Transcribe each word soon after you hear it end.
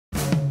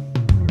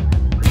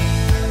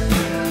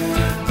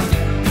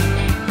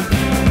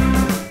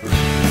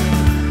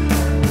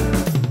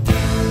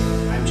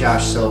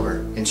Silver,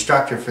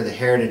 instructor for the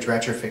Heritage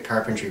Retrofit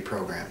Carpentry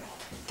program.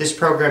 This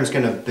program is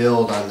going to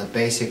build on the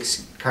basic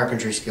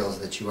carpentry skills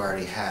that you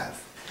already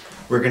have.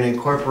 We're going to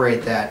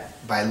incorporate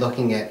that by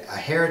looking at a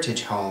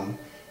heritage home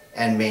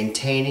and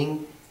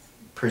maintaining,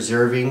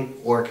 preserving,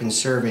 or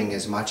conserving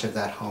as much of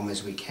that home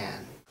as we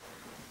can.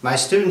 My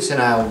students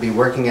and I will be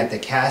working at the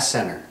CAS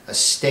Center, a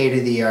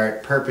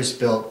state-of-the-art,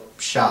 purpose-built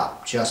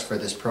shop just for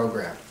this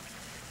program.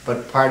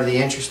 But part of the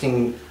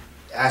interesting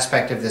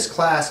aspect of this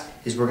class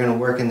is we're going to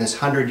work in this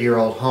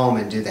 100-year-old home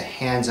and do the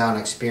hands-on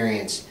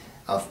experience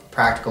of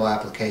practical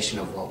application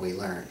of what we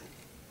learn.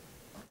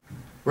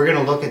 We're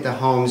going to look at the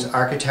home's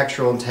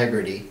architectural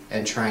integrity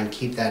and try and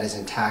keep that as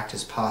intact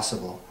as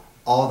possible,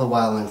 all the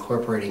while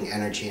incorporating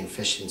energy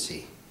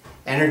efficiency.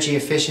 Energy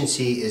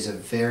efficiency is a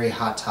very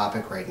hot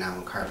topic right now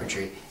in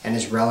carpentry and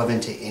is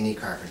relevant to any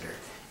carpenter.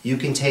 You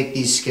can take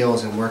these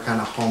skills and work on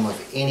a home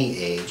of any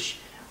age.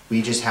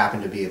 We just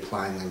happen to be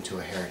applying them to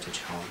a heritage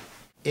home.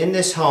 In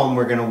this home,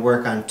 we're going to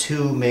work on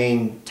two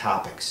main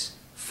topics,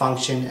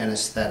 function and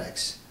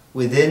aesthetics.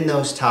 Within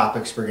those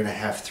topics, we're going to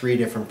have three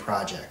different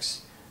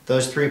projects.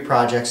 Those three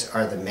projects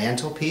are the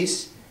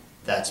mantelpiece,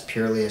 that's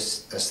purely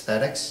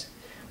aesthetics.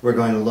 We're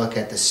going to look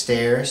at the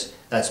stairs,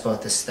 that's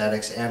both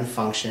aesthetics and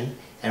function,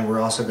 and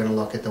we're also going to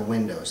look at the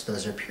windows,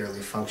 those are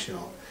purely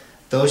functional.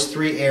 Those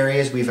three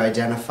areas we've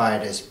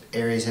identified as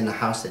areas in the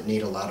house that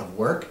need a lot of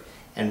work,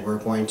 and we're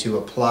going to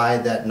apply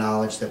that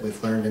knowledge that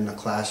we've learned in the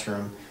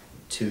classroom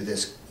to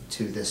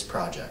this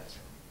project.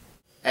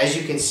 As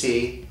you can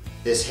see,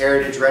 this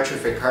Heritage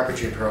Retrofit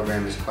Carpentry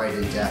program is quite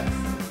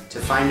in-depth. To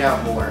find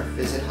out more,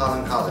 visit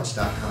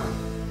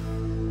hollandcollege.com.